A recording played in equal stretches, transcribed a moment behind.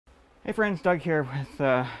Hey friends, Doug here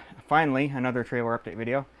with finally another trailer update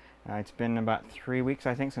video. It's been about 3 weeks,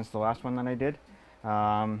 I think, since the last one that I did.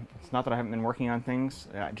 It's not that I haven't been working on things,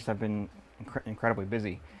 I just have been incredibly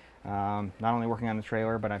busy. Not only working on the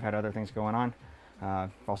trailer, but I've had other things going on. I've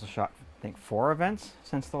also shot, I think, 4 events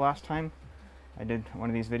since the last time I did one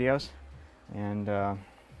of these videos. And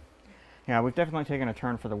yeah, we've definitely taken a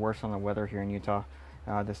turn for the worse on the weather here in Utah.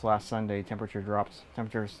 This last Sunday,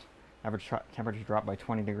 average temperature dropped by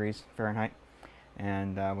 20 degrees Fahrenheit,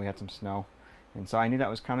 and we had some snow. And so I knew that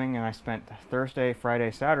was coming, and I spent Thursday, Friday,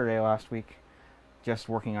 Saturday last week just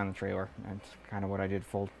working on the trailer. That's kind of what I did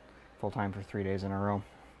full time for 3 days in a row.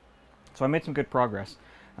 So I made some good progress.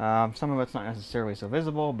 Some of it's not necessarily so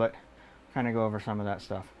visible, but kind of go over some of that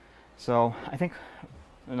stuff. So I think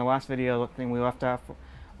in the last video, the thing we left off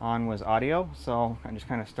on was audio. So I just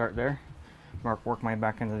kind of start there, work my way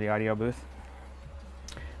back into the audio booth.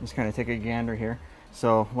 Just kind of take a gander here.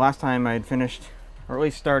 So last time I had finished, or at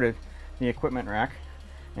least started, the equipment rack,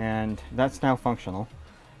 and that's now functional.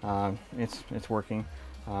 It's working.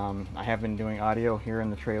 I have been doing audio here in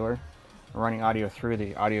the trailer, running audio through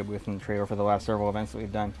the audio booth in the trailer for the last several events that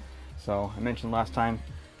we've done. So I mentioned last time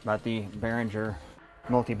about the Behringer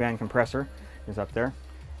multi-band compressor is up there.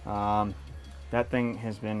 That thing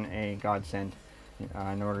has been a godsend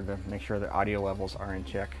in order to make sure that audio levels are in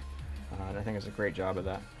check. I think it's a great job of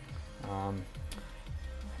that.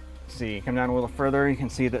 See, come down a little further, you can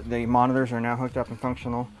see that the monitors are now hooked up and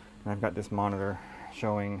functional. And I've got this monitor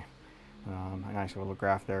showing a nice little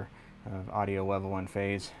graph there of audio level and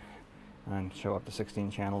phase, and show up to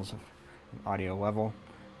 16 channels of audio level.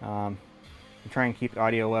 I try and keep the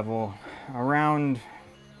audio level around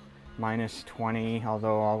 -20,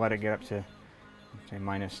 although I'll let it get up to say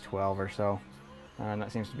 -12 or so. And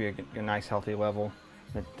that seems to be a nice healthy level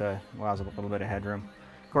that allows a little bit of headroom.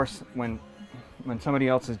 Of course, when somebody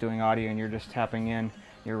else is doing audio and you're just tapping in,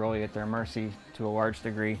 you're really at their mercy to a large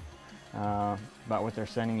degree about what they're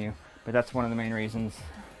sending you. But that's one of the main reasons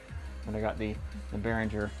that I got the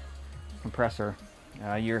Behringer compressor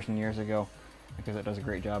years and years ago, because it does a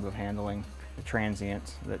great job of handling the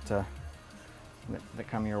transients that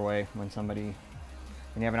come your way when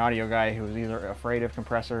you have an audio guy who's either afraid of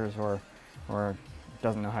compressors or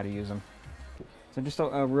doesn't know how to use them. So just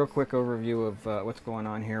a real quick overview of what's going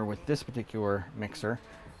on here with this particular mixer.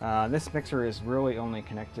 This mixer is really only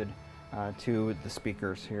connected to the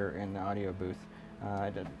speakers here in the audio booth.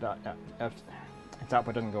 Its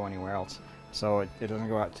output doesn't go anywhere else. So it doesn't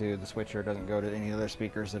go out to the switcher, it doesn't go to any other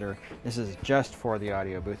speakers this is just for the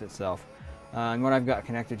audio booth itself. And what I've got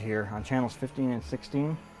connected here on channels 15 and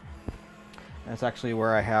 16, that's actually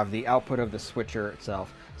where I have the output of the switcher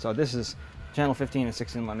itself. So this is channel 15 and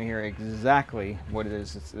 16. Let me hear exactly what it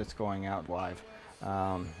is that's going out live.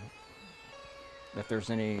 If there's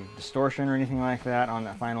any distortion or anything like that on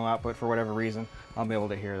that final output for whatever reason, I'll be able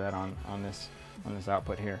to hear that on this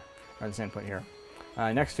output here, or this input here.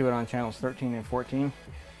 Next to it on channels 13 and 14,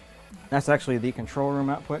 that's actually the control room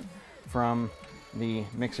output from the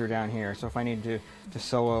mixer down here. So if I need to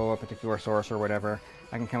solo a particular source or whatever,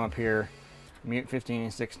 I can come up here, mute 15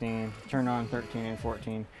 and 16, turn on 13 and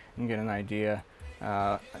 14, and get an idea.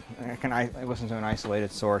 I listen to an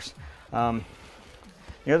isolated source. The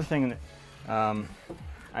other thing that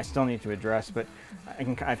I still need to address, but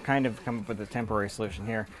I've kind of come up with a temporary solution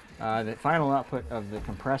here. The final output of the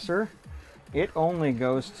compressor, it only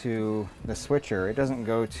goes to the switcher. It doesn't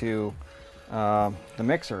go to the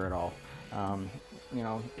mixer at all.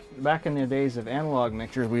 Back in the days of analog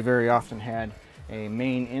mixers, we very often had a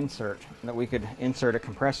main insert that we could insert a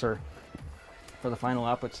compressor for the final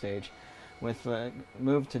output stage. With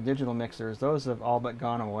move to digital mixers, those have all but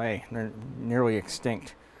gone away. They're nearly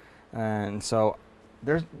extinct. And so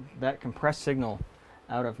there's that compressed signal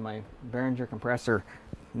out of my Behringer compressor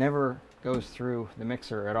never goes through the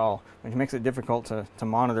mixer at all, which makes it difficult to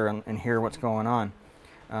monitor and hear what's going on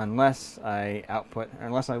unless I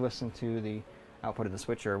listen to the output of the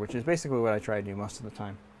switcher, which is basically what I try to do most of the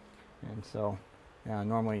time. And so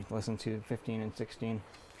normally listen to 15 and 16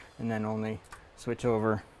 and then only switch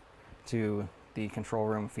over to the control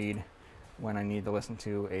room feed when I need to listen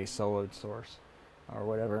to a soloed source or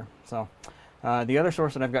whatever. So the other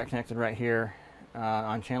source that I've got connected right here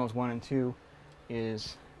on channels 1 and 2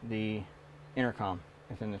 is the intercom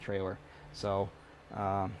within the trailer. So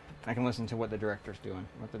I can listen to what the director's doing,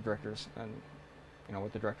 what the director's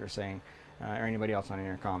saying, or anybody else on the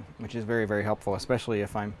intercom, which is very, very helpful, especially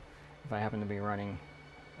if I happen to be running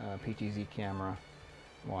PTZ camera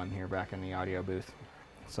while I'm here back in the audio booth.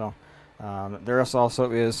 So there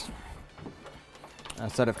also is a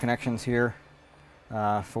set of connections here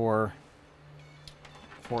for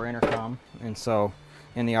for intercom, and so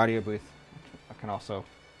in the audio booth I can also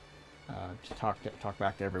just talk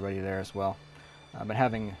back to everybody there as well. But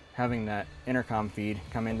having that intercom feed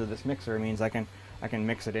come into this mixer means I can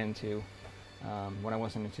mix it into what I'm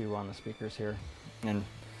listening to on the speakers here,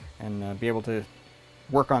 and be able to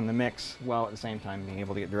work on the mix while at the same time being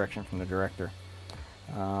able to get direction from the director.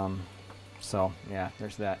 So yeah,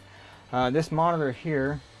 there's that. This monitor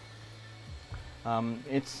here,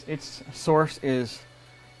 its source is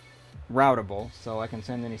routable, so I can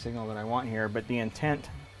send any signal that I want here, but the intent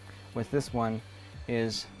with this one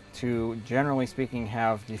is to, generally speaking,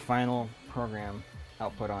 have the final program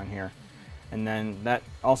output on here, and then that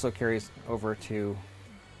also carries over to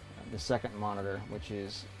the second monitor, which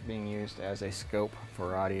is being used as a scope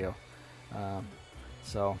for audio.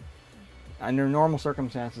 So under normal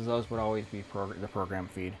circumstances, those would always be the program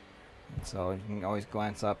feed. So you can always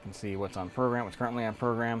glance up and see what's on program, what's currently on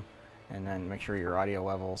program, and then make sure your audio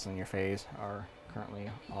levels and your phase are currently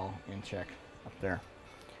all in check up there.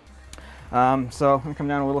 So I'm going to come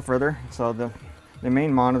down a little further. So the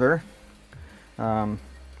main monitor for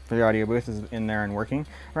the audio booth is in there and working.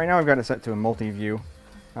 Right now I've got it set to a multi-view.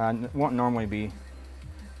 Won't normally be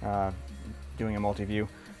doing a multi-view.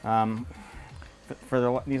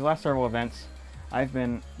 For these last several events, I've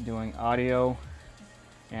been doing audio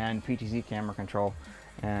and PTZ camera control,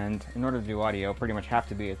 and in order to do audio, pretty much have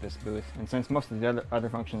to be at this booth. And since most of the other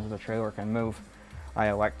functions of the trailer can move, I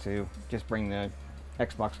elect to just bring the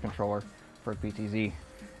Xbox controller for PTZ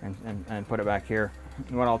and put it back here.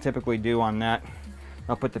 And what I'll typically do on that,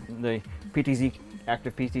 I'll put the PTZ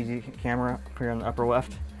active PTZ camera up here in the upper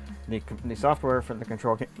left, the software for the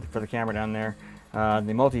control for the camera down there,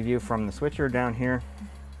 the multi-view from the switcher down here,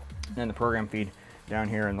 and the program feed down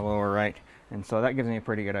here in the lower right. And so that gives me a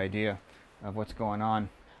pretty good idea of what's going on.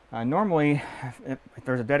 Normally, if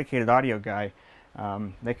there's a dedicated audio guy,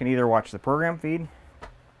 they can either watch the program feed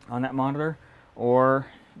on that monitor, or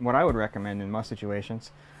what I would recommend in most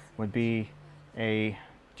situations would be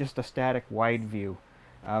just a static wide view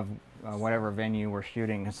of whatever venue we're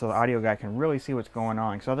shooting, so the audio guy can really see what's going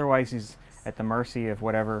on. Because otherwise he's at the mercy of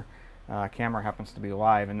whatever camera happens to be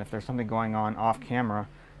live, and if there's something going on off camera,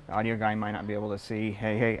 the audio guy might not be able to see,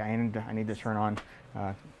 hey, I need to turn on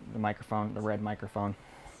the microphone, the red microphone.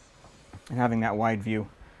 And having that wide view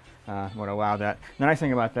would allow that. The nice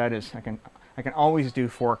thing about that is I can always do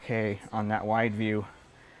 4K on that wide view,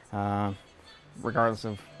 regardless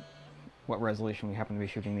of what resolution we happen to be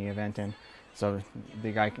shooting the event in. So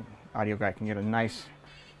the audio guy can get a nice,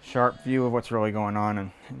 sharp view of what's really going on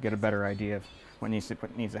and get a better idea of what needs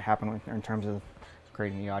to happen in terms of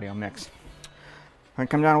creating the audio mix. I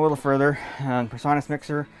come down a little further. PreSonus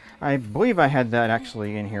mixer. I believe I had that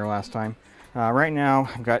actually in here last time. Right now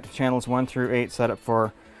I've got channels 1 through 8 set up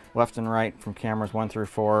for left and right from cameras 1 through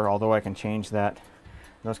 4, although I can change that.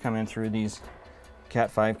 Those come in through these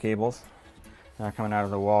Cat5 cables coming out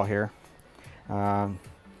of the wall here. And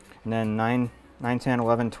then 9, 10,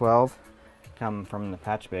 11, 12 come from the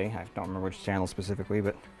patch bay. I don't remember which channel specifically,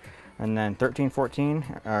 but and then 13, 14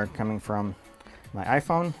 are coming from my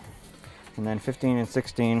iPhone, and then 15 and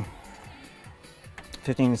 16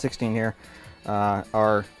 here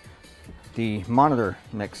are the monitor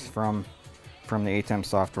mix from the ATEM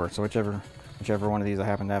software. So whichever one of these I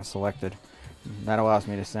happen to have selected, that allows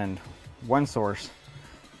me to send one source.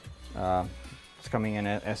 It's coming in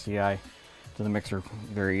at SDI to the mixer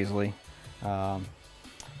very easily.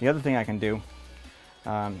 The other thing I can do,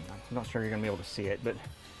 I'm not sure you're going to be able to see it, but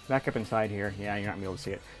back up inside here, yeah, you're not going to be able to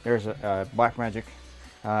see it. There's a Blackmagic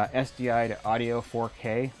SDI to audio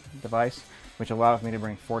 4K device, which allows me to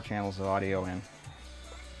bring 4 channels of audio in.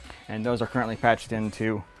 And those are currently patched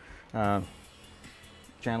into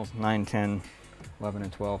channels 9, 10, 11,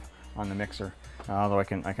 and 12 on the mixer. Although I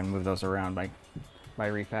can move those around by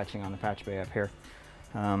repatching on the patch bay up here.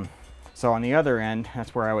 So on the other end,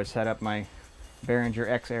 that's where I would set up my Behringer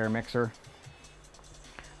X-Air mixer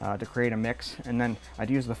to create a mix, and then I'd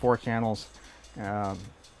use the 4 channels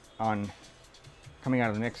on coming out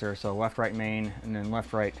of the mixer, so left, right main, and then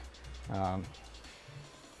left, right,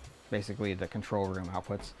 basically the control room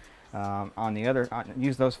outputs. On the other,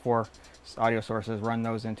 use those 4 audio sources, run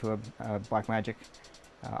those into a Blackmagic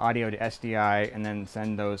audio to SDI, and then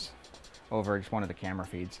send those over just one of the camera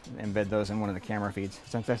feeds. Embed those in one of the camera feeds.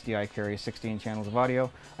 Since SDI carries 16 channels of audio,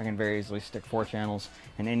 I can very easily stick 4 channels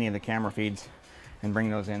in any of the camera feeds and bring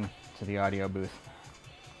those in to the audio booth.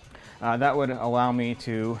 That would allow me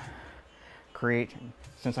to create,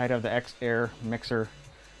 since I'd have the X-Air mixer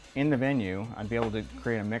in the venue, I'd be able to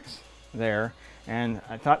create a mix there. And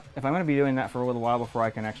I thought if I'm going to be doing that for a little while before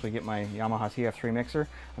I can actually get my Yamaha TF3 mixer,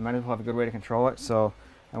 I might as well have a good way to control it. So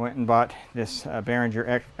I went and bought this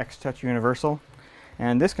Behringer X-Touch Universal,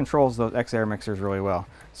 and this controls those X-Air mixers really well.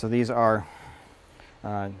 So these are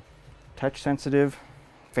touch-sensitive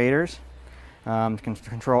faders. Can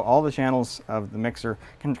control all the channels of the mixer,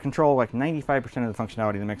 can control like 95% of the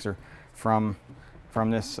functionality of the mixer from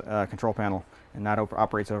this control panel, and that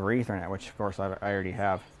operates over Ethernet, which of course I already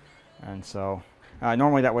have. And so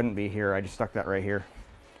normally that wouldn't be here. I just stuck that right here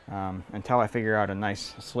until I figure out a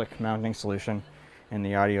nice slick mounting solution in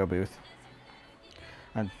the audio booth.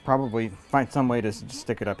 I'd probably find some way to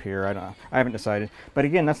stick it up here. I haven't decided, but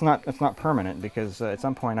again, that's not permanent, because at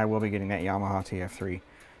some point I will be getting that Yamaha TF3,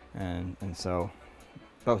 and so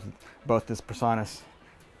both this PreSonus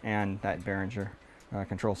and that Behringer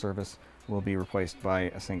control surface will be replaced by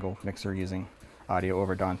a single mixer using audio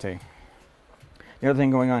over Dante. The other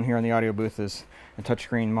thing going on here in the audio booth is a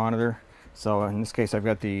touchscreen monitor. So in this case, I've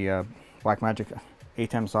got the Blackmagic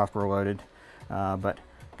ATEM software loaded, but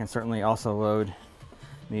I can certainly also load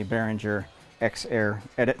the Behringer X-Air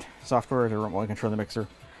Edit software to remotely control the mixer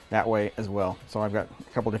that way as well. So I've got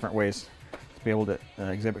a couple different ways to be able to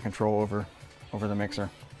exhibit control over the mixer.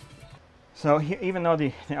 So even though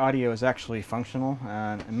the audio is actually functional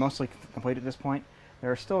and mostly complete at this point, there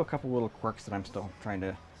are still a couple little quirks that I'm still trying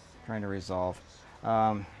to resolve.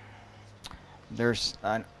 There's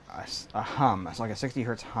a hum. It's like a 60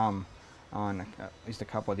 hertz hum on at least a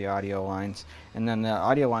couple of the audio lines, and then the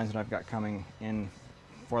audio lines that I've got coming in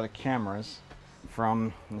for the cameras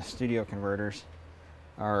from the studio converters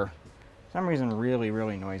are for some reason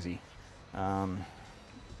really noisy, and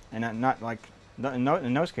not like in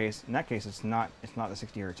that case it's not the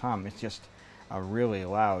 60 hertz hum. It's just a really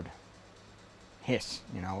loud hiss,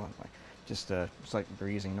 you know, like it's like they're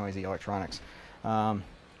using noisy electronics.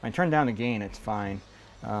 I turned down the gain, it's fine,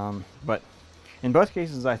 but in both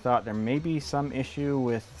cases I thought there may be some issue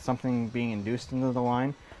with something being induced into the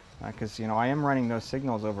line, because you know, I am running those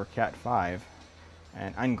signals over Cat5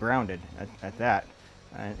 and ungrounded at that,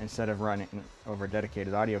 instead of running over a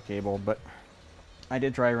dedicated audio cable. But I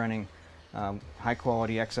did try running high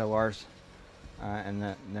quality XLRs, and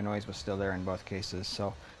the noise was still there in both cases, so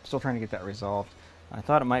I'm still trying to get that resolved. I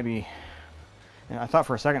thought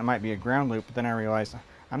for a second it might be a ground loop, but then I realized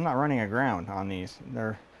I'm not running a ground on these.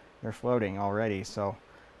 They're floating already, so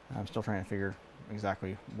I'm still trying to figure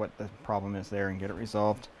exactly what the problem is there and get it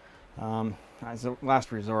resolved. As a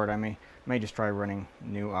last resort, I may just try running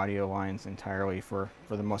new audio lines entirely for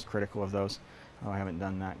the most critical of those. I haven't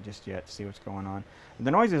done that just yet to see what's going on.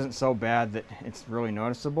 The noise isn't so bad that it's really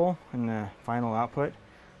noticeable in the final output.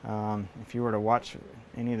 If you were to watch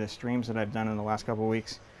any of the streams that I've done in the last couple of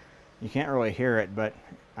weeks, you can't really hear it, but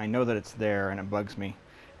I know that it's there and it bugs me,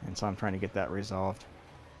 and so I'm trying to get that resolved.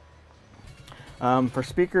 For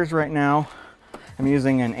speakers right now, I'm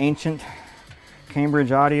using an ancient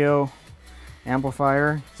Cambridge Audio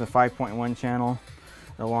amplifier. It's a 5.1 channel,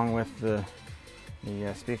 along with the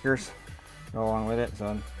speakers go along with it.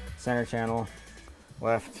 So center channel,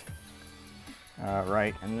 left,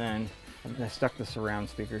 right, and then I stuck the surround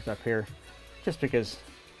speakers up here just because,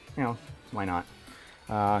 you know, why not?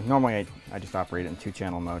 Normally I just operate it in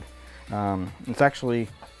 2-channel mode. It's actually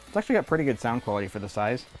got pretty good sound quality for the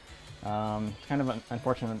size. It's kind of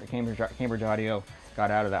unfortunate that Cambridge Audio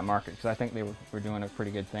got out of that market, because I think they were doing a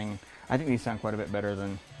pretty good thing. I think these sound quite a bit better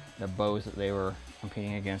than the Bose that they were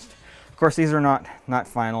competing against. Of course, these are not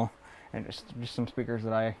final, and just some speakers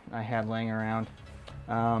that I had laying around.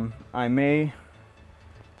 I may,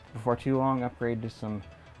 before too long, upgrade to some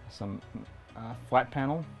flat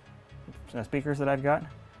panel speakers that I've got.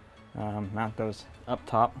 Mount those up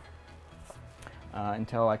top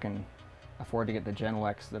until I can afford to get the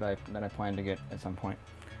Genelecs that I plan to get at some point.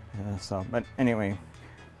 But anyway,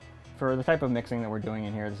 for the type of mixing that we're doing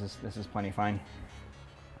in here, this is plenty fine.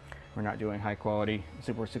 We're not doing high quality,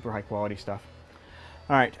 super high quality stuff.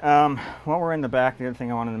 All right, while we're in the back, the other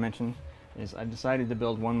thing I wanted to mention is I've decided to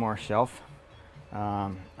build one more shelf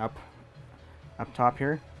up top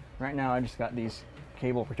here. Right now I just got these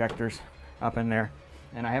cable protectors up in there,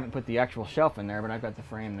 and I haven't put the actual shelf in there, but I've got the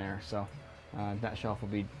frame there, so that shelf will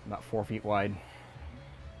be about 4 feet wide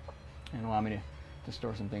and allow me to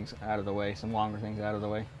store some things out of the way, some longer things out of the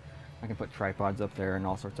way. I can put tripods up there and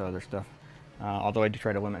all sorts of other stuff. Although I do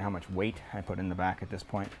try to limit how much weight I put in the back at this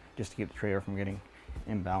point, just to keep the trailer from getting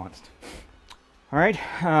imbalanced. All right,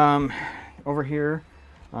 over here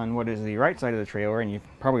on what is the right side of the trailer, and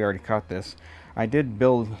you've probably already caught this, I did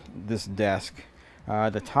build this desk.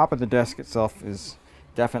 The top of the desk itself is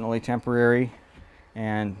definitely temporary,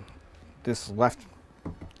 and this left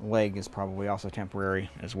leg is probably also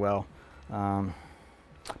temporary as well.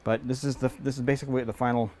 But this is basically the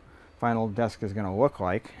final final desk is going to look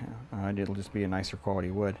like. It'll just be a nicer quality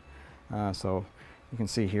wood. So you can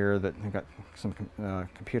see here that I've got some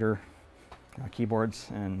computer keyboards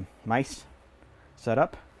and mice set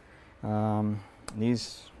up.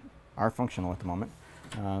 These are functional at the moment,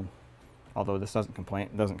 although this doesn't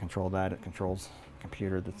control that. It controls the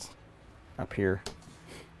computer that's up here,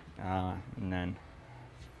 and then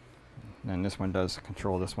this one does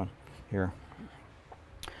control this one here.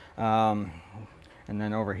 And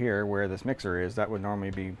then over here where this mixer is, that would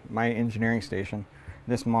normally be my engineering station.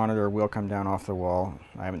 This monitor will come down off the wall.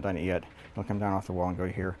 I haven't done it yet. It'll come down off the wall and go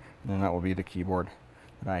here, and then that will be the keyboard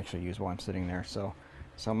that I actually use while I'm sitting there. So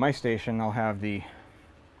my station, I'll have the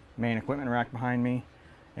main equipment rack behind me,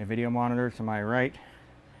 a video monitor to my right,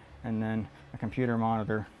 and then a computer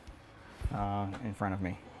monitor in front of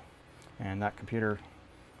me. And that computer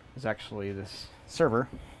is actually this server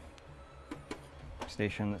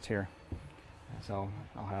station that's here. So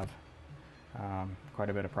I'll have quite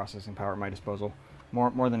a bit of processing power at my disposal,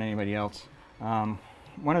 more than anybody else.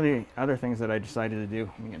 One of the other things that I decided to do,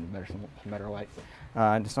 let me get some better light.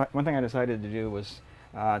 One thing I decided to do was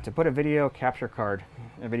to put a video capture card,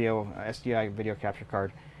 SDI video capture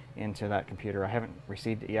card into that computer. I haven't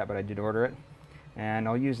received it yet, but I did order it, and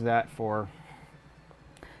I'll use that for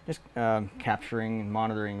just capturing and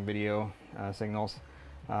monitoring video signals.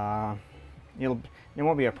 It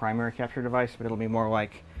won't be a primary capture device, but it'll be more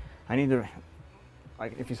like,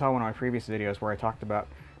 like if you saw one of my previous videos where I talked about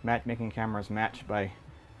making cameras match by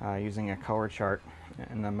using a color chart,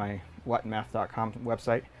 and then my whatmath.com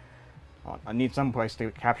website, I need some place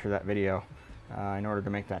to capture that video in order to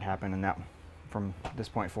make that happen, and that from this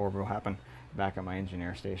point forward will happen back at my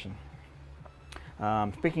engineer station.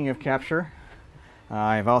 Speaking of capture,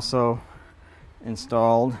 I've also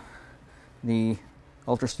installed the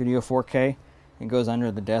Ultra Studio 4K. It goes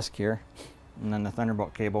under the desk here, and then the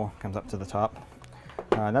Thunderbolt cable comes up to the top.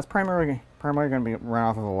 That's primarily going to be run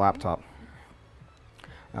off of a laptop.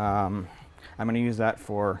 I'm going to use that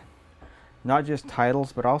for not just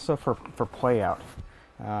titles, but also for playout.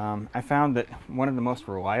 I found that one of the most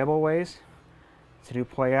reliable ways to do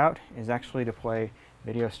playout is actually to play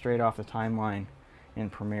video straight off the timeline in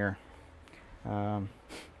Premiere. You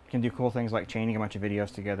can do cool things like chaining a bunch of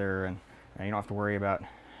videos together, and you don't have to worry about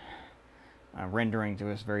rendering to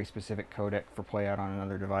a very specific codec for playout on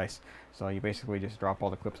another device. So you basically just drop all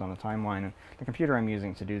the clips on the timeline, and the computer I'm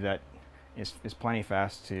using to do that is plenty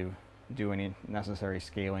fast to do any necessary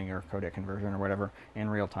scaling or codec conversion or whatever in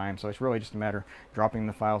real time. So it's really just a matter of dropping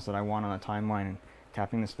the files that I want on the timeline and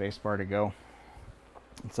tapping the space bar to go.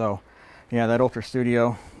 So yeah, that Ultra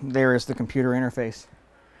Studio, there is the computer interface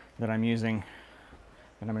that I'm using,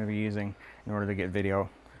 that I'm going to be using in order to get video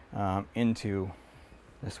into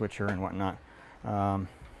the switcher and whatnot.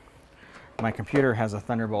 My computer has a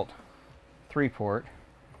Thunderbolt 3 port.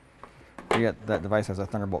 That device has a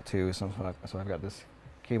Thunderbolt 2, so I've got this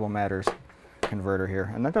Cable Matters converter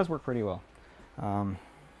here, and that does work pretty well.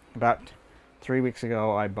 About 3 weeks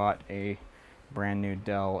ago, I bought a brand new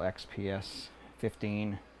Dell XPS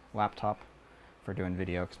 15 laptop for doing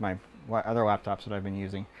video, because my other laptops that I've been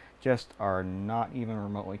using just are not even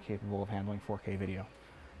remotely capable of handling 4K video.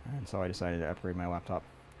 And so I decided to upgrade my laptop.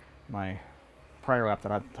 My prior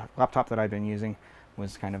laptop that I've been using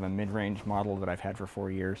was kind of a mid-range model that I've had for 4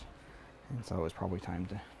 years, and so it was probably time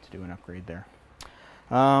to do an upgrade there.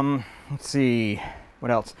 Let's see,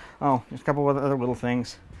 what else? Oh, there's a couple of other little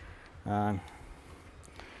things. Got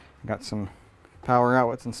some power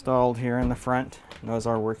outlets installed here in the front. Those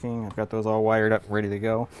are working. I've got those all wired up, ready to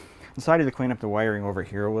go. Decided to clean up the wiring over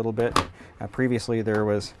here a little bit. Previously there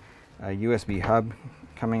was a USB hub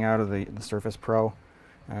coming out of the Surface Pro,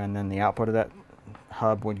 and then the output of that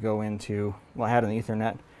hub would go into, well, I had an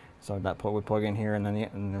Ethernet, so that would plug in here, and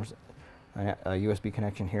then there's a USB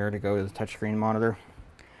connection here to go to the touchscreen monitor.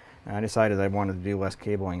 And I decided I wanted to do less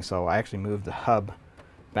cabling, so I actually moved the hub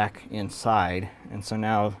back inside, and so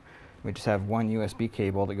now we just have one USB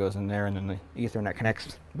cable that goes in there, and then the Ethernet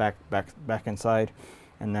connects back inside,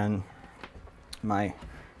 and then my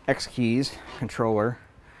X-Keys controller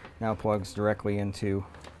now plugs directly into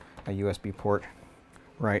a USB port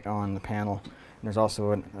right on the panel. And there's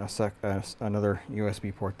also another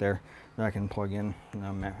USB port there that I can plug in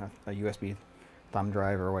a USB thumb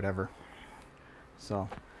drive or whatever. So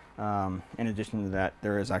in addition to that,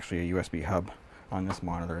 there is actually a USB hub on this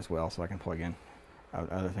monitor as well, so I can plug in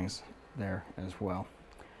other things there as well.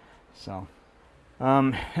 So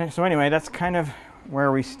anyway, that's kind of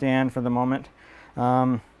where we stand for the moment.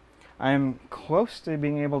 I'm close to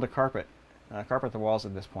being able to carpet the walls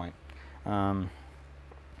at this point.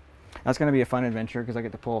 That's going to be a fun adventure because I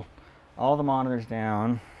get to pull all the monitors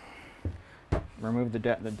down, remove the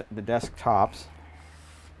desk tops,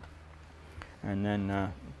 and then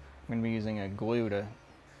I'm going to be using a glue to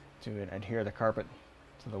adhere the carpet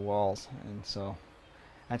to the walls, and so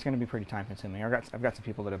that's going to be pretty time consuming. I've got some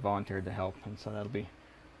people that have volunteered to help, and so that'll be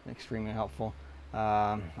extremely helpful.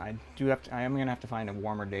 I am going to have to find a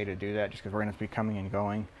warmer day to do that, just because we're going to be coming and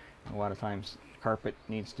going. A lot of times carpet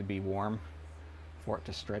needs to be warm for it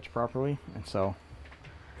to stretch properly, and so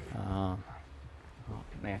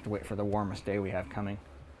may have to wait for the warmest day we have coming.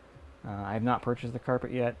 I have not purchased the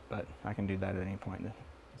carpet yet, but I can do that at any point.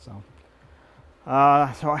 So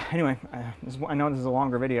anyway, I know this is a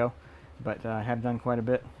longer video, but I have done quite a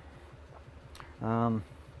bit. I've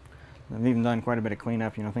even done quite a bit of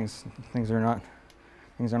cleanup. You know, things are not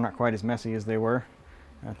quite as messy as they were.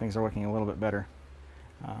 Things are looking a little bit better.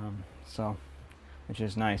 So, which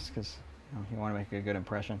is nice, because you want to make a good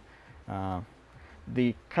impression.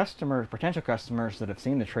 The potential customers that have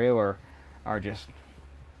seen the trailer are just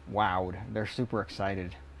wowed. They're super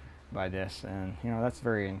excited by this, and that's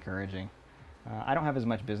very encouraging. I don't have as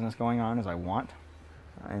much business going on as I want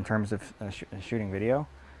in terms of shooting video,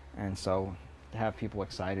 and so to have people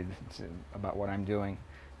excited about what I'm doing,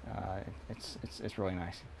 it's really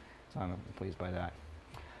nice. So I'm pleased by that.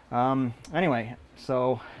 Anyway,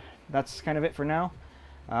 so that's kind of it for now.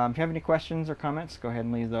 If you have any questions or comments, go ahead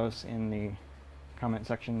and leave those in the comment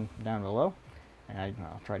section down below, and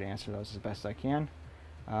I'll try to answer those as best I can.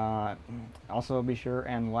 Also, be sure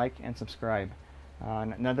and like and subscribe.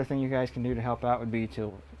 Another thing you guys can do to help out would be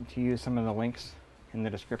to use some of the links in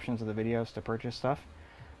the descriptions of the videos to purchase stuff.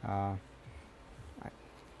 I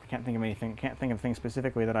can't think of things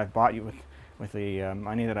specifically that I've bought you with the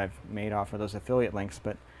money that I've made off of those affiliate links,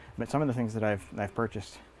 but some of the things that I've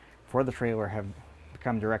purchased for the trailer have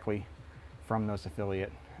come directly from those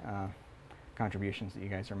affiliate contributions that you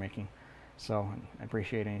guys are making. So I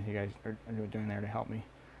appreciate anything you guys are doing there to help me.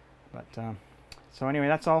 But so anyway,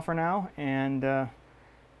 that's all for now, and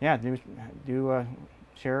yeah, do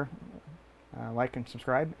share, like, and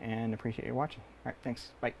subscribe, and appreciate you watching. All right,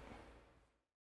 thanks. Bye.